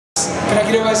Can I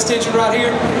get everybody's attention right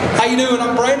here? How you doing?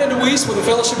 I'm Brandon DeWeese with the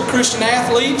Fellowship of Christian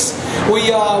Athletes.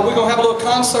 We're going to have a little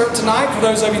concert tonight. For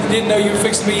those of you that didn't know you were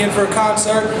fixing to be in for a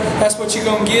concert, that's what you're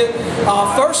going to get.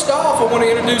 First off, I want to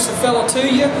introduce a fellow to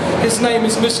you. His name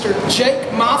is Mr. Jake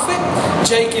Moffett.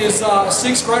 Jake is a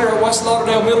 6th grader at West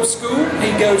Lauderdale Middle School.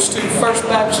 He goes to First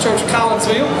Baptist Church of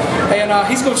Collinsville. And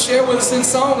he's going to share with us in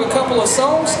song a couple of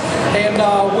songs. And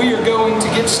we are going to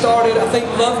get started. I think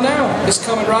Love Now is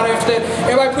coming right after that.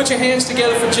 Everybody put your hands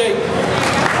together for Jake.